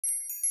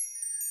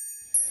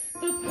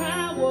The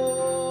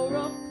power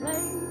of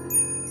play.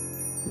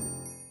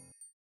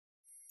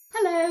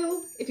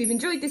 Hello! If you've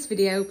enjoyed this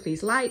video,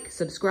 please like,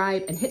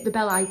 subscribe and hit the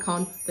bell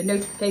icon for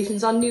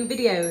notifications on new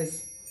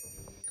videos.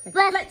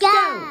 Let's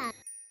go!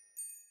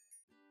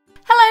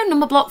 Hello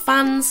Numberblock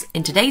fans!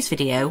 In today's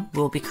video,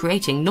 we'll be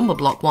creating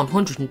Numberblock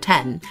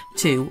 110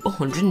 to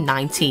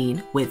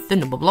 119 with the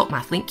Numberblock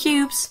Mathlink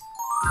cubes.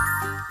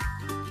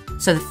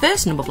 So the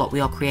first Numberblock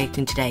we are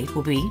creating today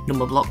will be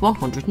Numberblock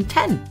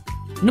 110.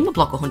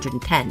 Numberblock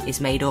 110 is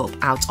made up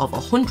out of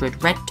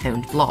 100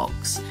 red-toned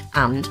blocks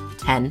and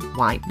 10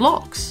 white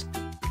blocks.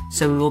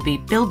 So we will be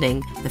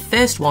building the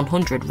first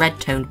 100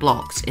 red-toned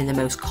blocks in the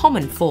most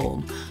common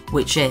form,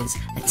 which is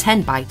a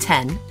 10 by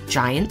 10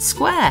 giant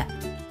square.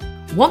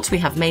 Once we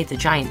have made the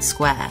giant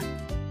square,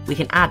 we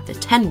can add the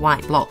 10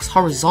 white blocks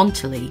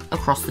horizontally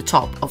across the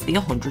top of the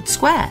 100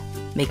 square,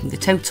 making the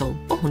total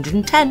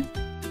 110.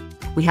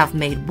 We have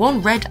made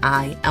one red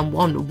eye and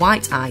one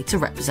white eye to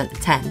represent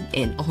the 10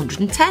 in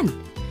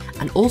 110,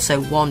 and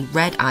also one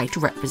red eye to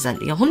represent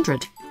the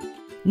 100.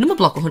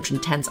 Numberblock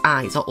 110's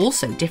eyes are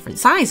also different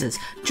sizes,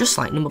 just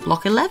like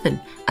Numberblock 11,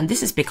 and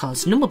this is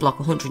because Numberblock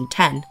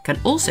 110 can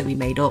also be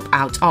made up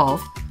out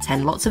of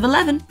 10 lots of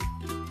 11.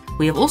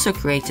 We have also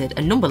created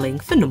a number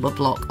link for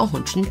Numberblock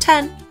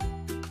 110.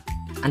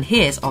 And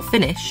here's our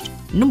finished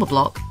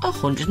Numberblock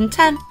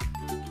 110.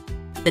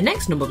 The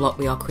next Numberblock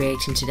we are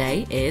creating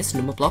today is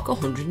Numberblock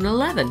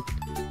 111.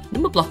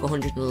 Numberblock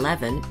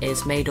 111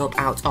 is made up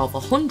out of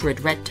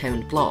 100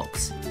 red-toned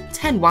blocks,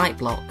 10 white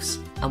blocks,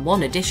 and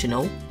one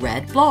additional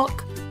red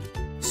block.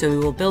 So we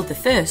will build the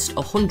first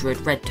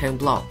 100 red-toned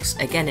blocks,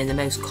 again in the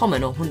most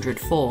common 100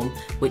 form,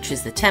 which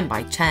is the 10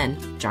 by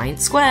 10 giant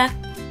square.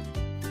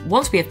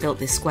 Once we have built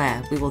this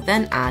square, we will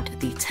then add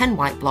the 10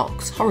 white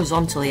blocks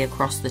horizontally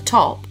across the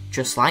top,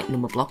 just like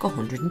Numberblock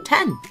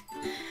 110.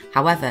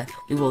 However,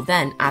 we will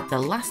then add the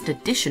last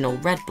additional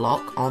red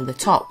block on the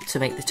top to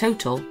make the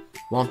total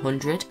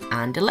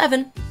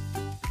 111.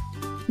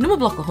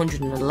 Numberblock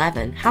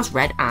 111 has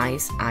red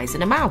eyes, eyes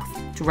and a mouth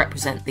to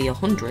represent the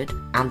 100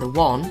 and the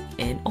 1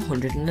 in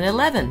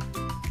 111.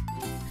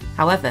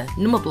 However,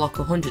 Numberblock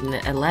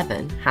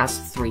 111 has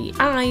 3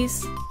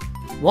 eyes,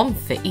 one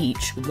for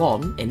each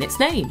 1 in its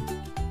name.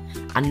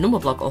 And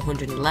Numberblock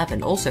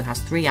 111 also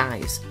has 3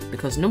 eyes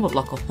because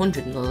Numberblock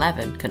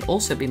 111 can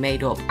also be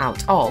made up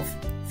out of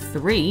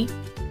 3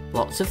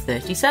 lots of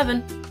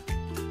 37.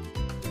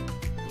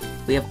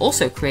 We have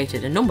also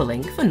created a number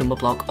link for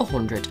Numberblock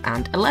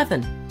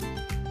 111.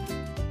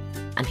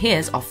 And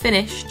here's our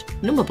finished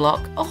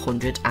Numberblock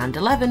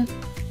 111.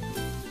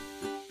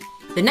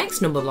 The next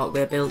Numberblock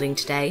we're building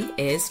today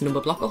is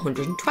Numberblock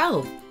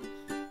 112.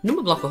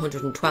 Numberblock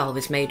 112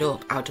 is made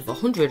up out of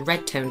 100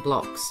 red-toned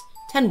blocks,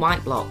 10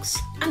 white blocks,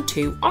 and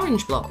 2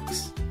 orange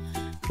blocks.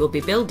 We'll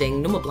be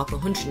building Numberblock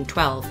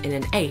 112 in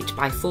an 8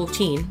 by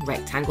 14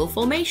 rectangle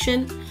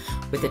formation,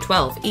 with the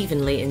 12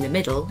 evenly in the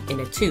middle in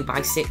a 2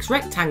 by 6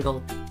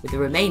 rectangle, with the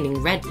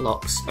remaining red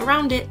blocks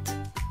around it.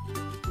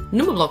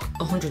 Numberblock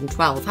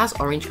 112 has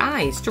orange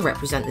eyes to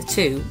represent the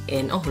 2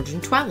 in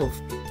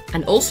 112,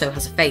 and also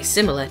has a face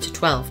similar to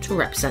 12 to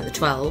represent the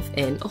 12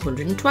 in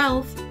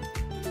 112.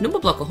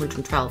 Numberblock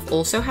 112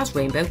 also has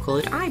rainbow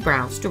coloured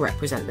eyebrows to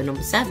represent the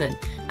number 7,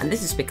 and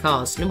this is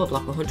because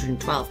Numberblock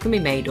 112 can be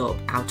made up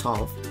out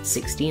of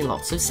 16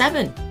 lots of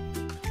 7.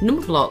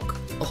 Numberblock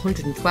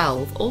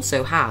 112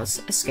 also has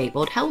a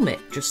skateboard helmet,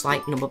 just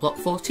like Numberblock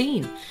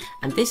 14,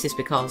 and this is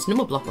because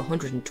Numberblock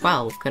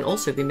 112 can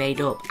also be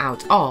made up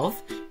out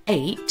of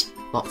 8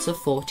 lots of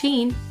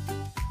 14.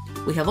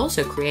 We have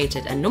also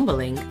created a number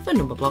link for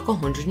Numberblock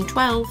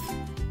 112.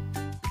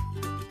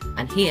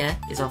 And here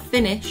is our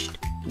finished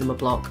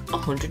Numberblock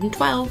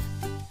 112.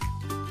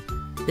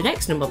 The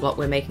next Numberblock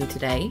we're making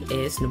today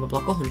is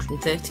Numberblock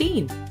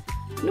 113.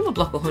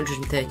 Numberblock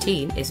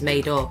 113 is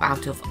made up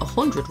out of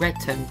 100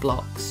 red-toned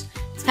blocks,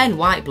 10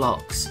 white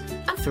blocks,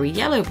 and 3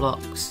 yellow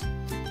blocks.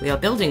 We are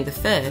building the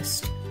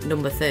first,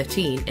 number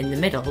 13, in the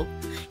middle,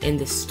 in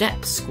this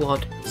step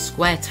squad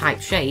square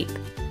type shape,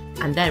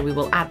 and then we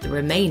will add the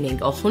remaining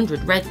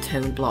 100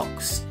 red-toned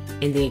blocks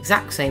in the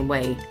exact same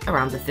way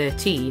around the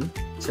 13,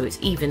 so it's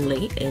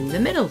evenly in the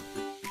middle.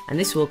 And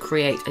this will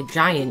create a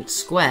giant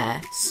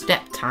square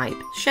step type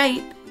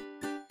shape.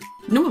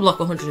 Numberblock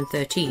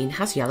 113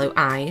 has yellow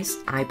eyes,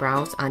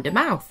 eyebrows and a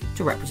mouth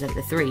to represent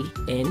the 3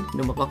 in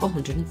Numberblock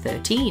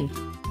 113.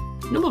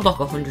 Numberblock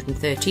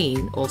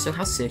 113 also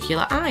has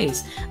circular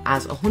eyes,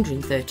 as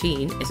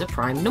 113 is a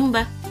prime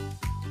number.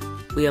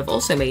 We have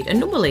also made a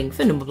number link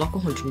for Numberblock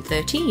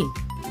 113.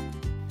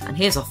 And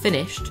here's our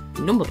finished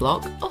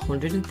Numberblock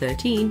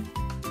 113.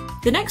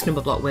 The next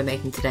Numberblock we're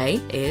making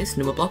today is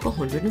Numberblock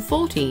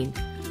 114.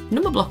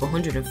 Numberblock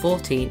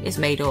 114 is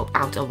made up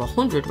out of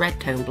 100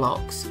 red-toned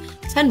blocks,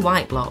 10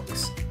 white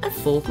blocks, and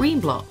 4 green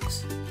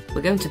blocks.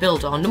 We're going to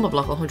build our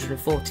Numberblock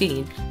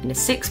 114 in a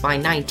 6 by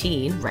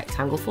 19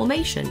 rectangle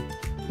formation,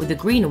 with the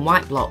green and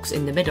white blocks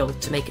in the middle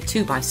to make a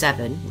 2 by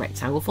 7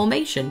 rectangle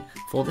formation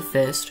for the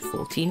first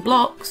 14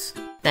 blocks.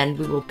 Then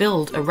we will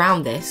build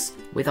around this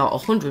with our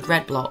 100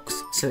 red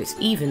blocks so it's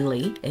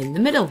evenly in the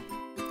middle.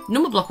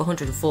 Numberblock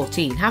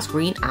 114 has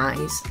green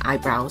eyes,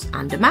 eyebrows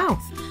and a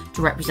mouth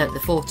to represent the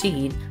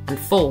 14 and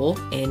 4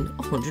 in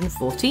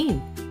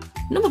 114.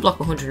 Numberblock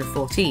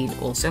 114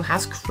 also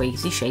has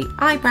crazy shaped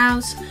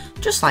eyebrows,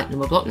 just like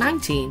Numberblock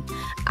 19,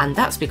 and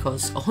that's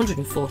because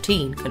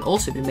 114 can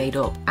also be made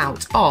up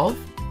out of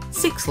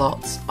 6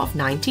 lots of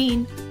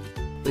 19.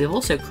 We have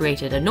also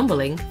created a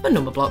numberling for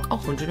Numberblock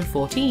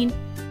 114.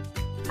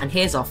 And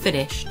here's our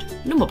finished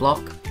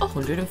Numberblock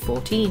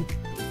 114.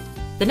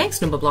 The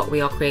next number block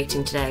we are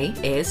creating today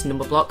is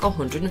Numberblock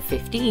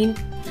 115.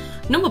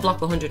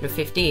 Numberblock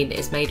 115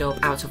 is made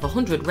up out of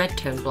 100 red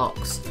tone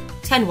blocks,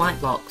 10 white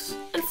blocks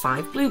and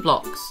 5 blue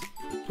blocks.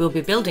 We'll be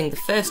building the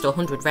first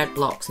 100 red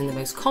blocks in the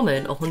most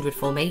common 100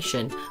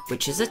 formation,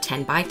 which is a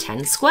 10 by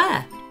 10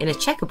 square, in a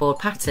checkerboard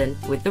pattern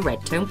with the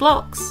red tone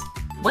blocks.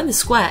 When the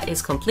square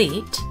is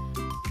complete,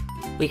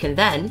 we can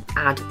then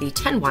add the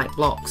 10 white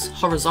blocks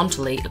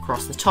horizontally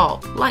across the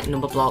top, like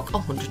Numberblock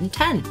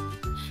 110.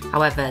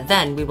 However,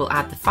 then we will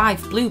add the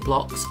 5 blue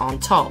blocks on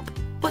top,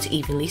 but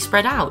evenly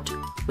spread out,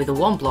 with a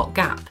 1 block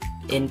gap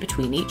in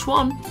between each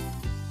one.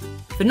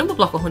 For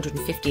Numberblock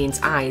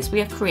 115's eyes, we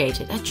have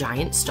created a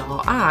giant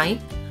star eye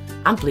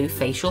and blue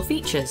facial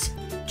features,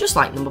 just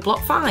like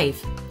Numberblock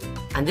 5.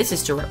 And this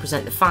is to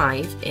represent the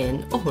 5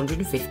 in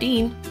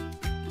 115.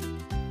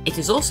 It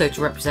is also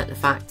to represent the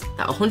fact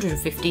that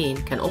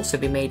 115 can also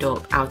be made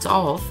up out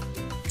of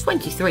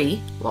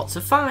 23 lots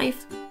of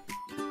 5.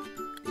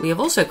 We have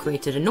also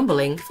created a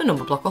numberling for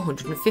Numberblock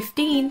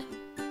 115.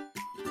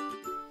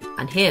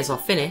 And here's our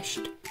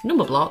finished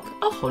Numberblock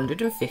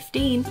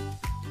 115.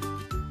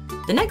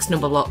 The next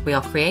number block we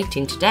are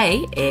creating today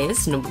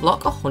is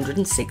Numberblock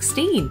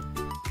 116.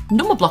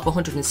 Numberblock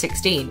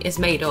 116 is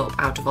made up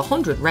out of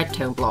 100 red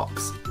tone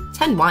blocks,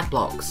 10 white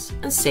blocks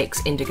and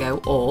 6 indigo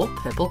or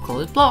purple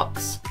coloured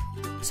blocks.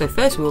 So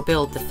first we will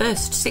build the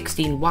first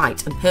 16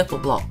 white and purple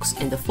blocks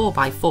in the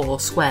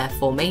 4x4 square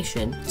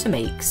formation to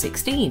make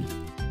 16.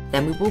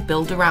 Then we will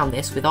build around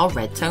this with our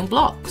red tone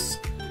blocks,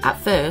 at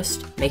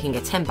first making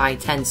a 10 by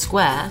 10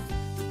 square,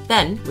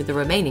 then with the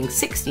remaining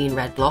 16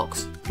 red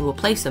blocks we will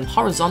place them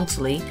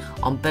horizontally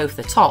on both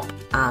the top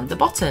and the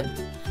bottom,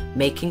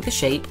 making the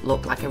shape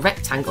look like a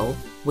rectangle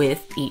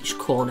with each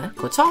corner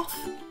cut off.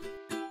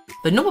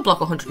 For Numberblock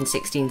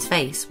 116's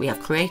face we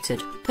have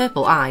created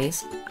purple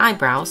eyes,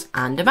 eyebrows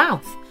and a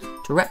mouth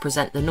to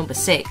represent the number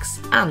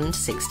 6 and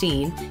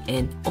 16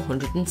 in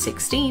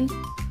 116.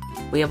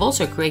 We have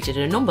also created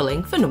a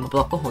numberling for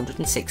Numberblock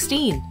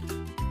 116.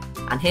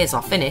 And here's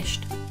our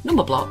finished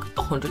Numberblock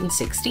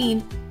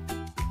 116.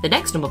 The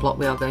next number block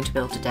we are going to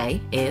build today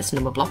is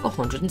Numberblock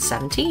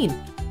 117.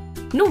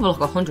 Numberblock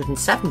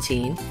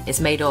 117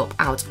 is made up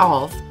out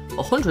of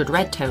 100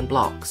 red tone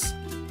blocks,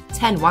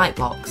 10 white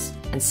blocks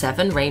and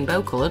 7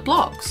 rainbow coloured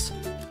blocks.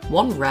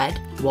 1 red,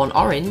 1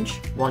 orange,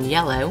 1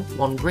 yellow,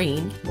 1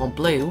 green, 1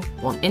 blue,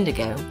 1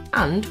 indigo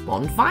and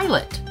 1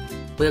 violet.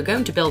 We are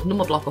going to build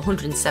Numberblock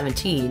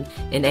 117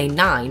 in a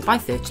 9 by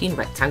 13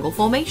 rectangle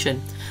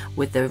formation,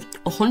 with the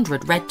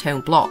 100 red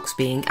tone blocks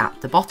being at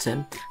the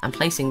bottom and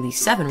placing the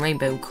 7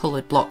 rainbow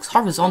coloured blocks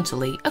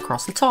horizontally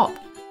across the top.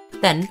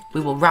 Then we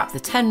will wrap the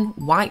 10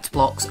 white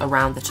blocks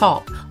around the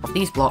top of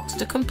these blocks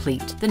to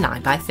complete the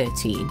 9 by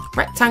 13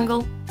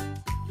 rectangle.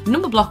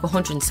 Numberblock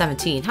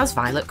 117 has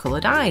violet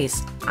coloured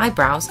eyes,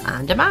 eyebrows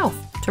and a mouth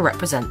to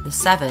represent the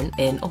 7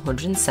 in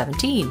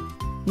 117.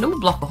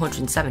 Numberblock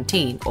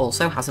 117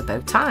 also has a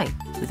bow tie,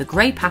 with a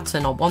grey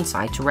pattern on one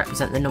side to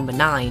represent the number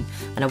 9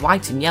 and a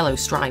white and yellow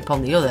stripe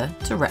on the other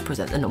to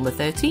represent the number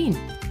 13.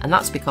 And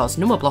that's because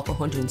Numberblock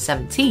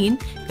 117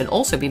 can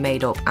also be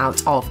made up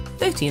out of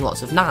 13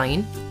 lots of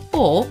 9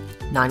 or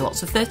 9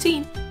 lots of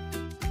 13.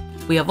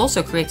 We have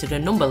also created a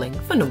numberling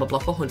for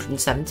Numberblock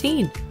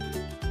 117.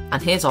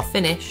 And here's our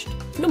finished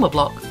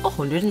Numberblock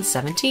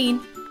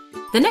 117.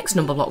 The next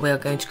number block we are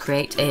going to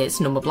create is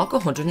Numberblock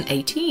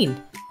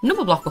 118.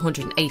 Numberblock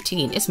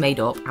 118 is made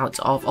up out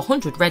of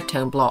 100 red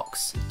tone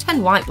blocks,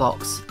 10 white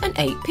blocks and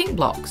 8 pink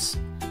blocks.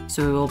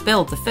 So we will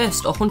build the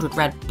first 100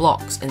 red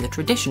blocks in the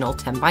traditional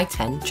 10 by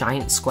 10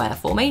 giant square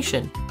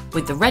formation,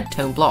 with the red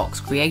tone blocks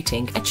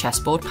creating a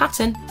chessboard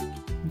pattern.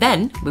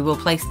 Then we will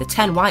place the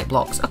 10 white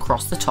blocks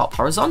across the top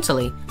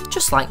horizontally,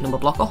 just like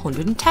Numberblock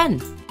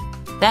 110.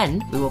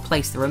 Then we will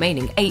place the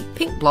remaining 8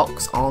 pink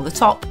blocks on the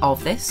top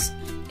of this,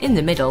 in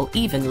the middle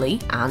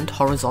evenly and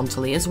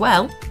horizontally as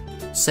well.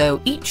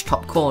 So each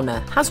top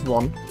corner has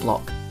 1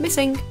 block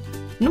missing.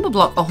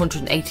 Numberblock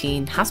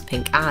 118 has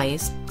pink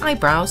eyes,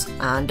 eyebrows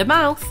and a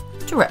mouth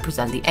to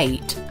represent the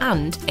 8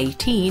 and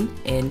 18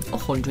 in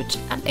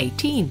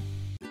 118.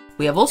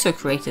 We have also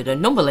created a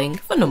numberling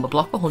for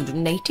Numberblock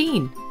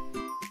 118.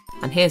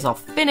 And here's our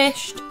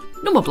finished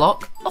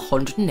Numberblock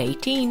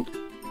 118.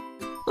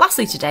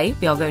 Lastly today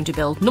we are going to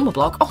build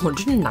Numberblock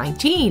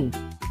 119.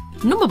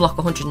 Numberblock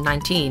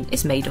 119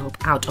 is made up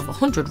out of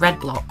 100 red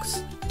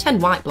blocks, 10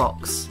 white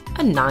blocks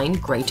and 9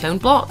 grey tone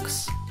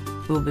blocks.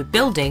 We will be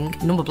building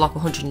Numberblock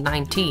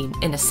 119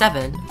 in a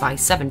 7 by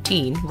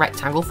 17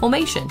 rectangle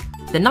formation.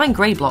 The 9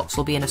 grey blocks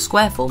will be in a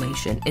square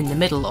formation in the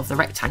middle of the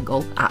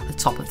rectangle at the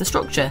top of the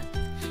structure,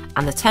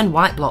 and the 10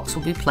 white blocks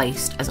will be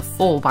placed as a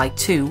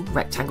 4x2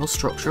 rectangle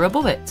structure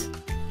above it,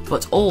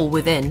 but all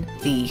within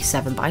the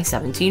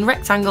 7x17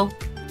 rectangle.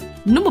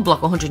 Number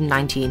block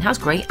 119 has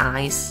grey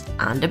eyes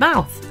and a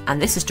mouth,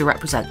 and this is to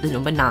represent the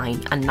number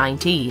 9 and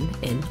 19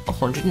 in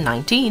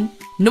 119.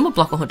 Number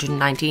block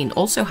 119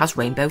 also has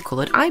rainbow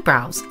coloured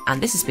eyebrows,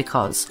 and this is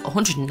because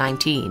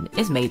 119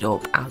 is made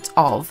up out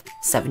of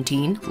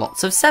 17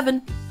 lots of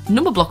 7.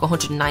 Number block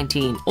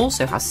 119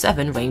 also has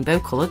 7 rainbow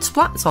coloured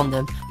splats on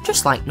them,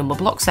 just like number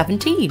block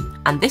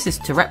 17, and this is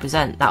to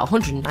represent that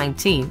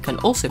 119 can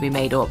also be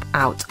made up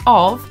out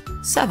of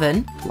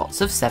 7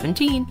 lots of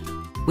 17.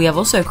 We have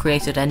also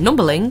created a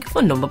numberling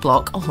for number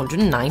block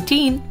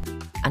 119,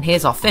 and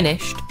here's our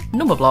finished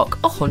number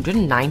block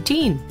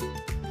 119.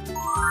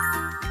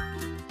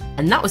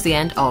 And that was the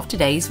end of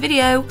today's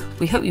video.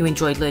 We hope you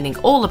enjoyed learning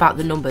all about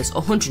the numbers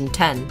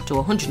 110 to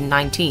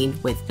 119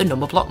 with the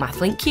Numberblock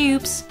Mathlink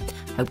cubes.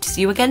 Hope to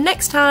see you again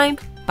next time.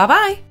 Bye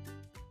bye!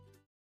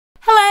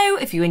 Hello!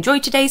 If you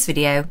enjoyed today's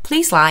video,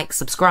 please like,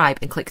 subscribe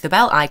and click the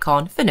bell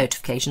icon for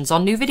notifications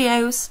on new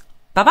videos.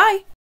 Bye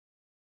bye!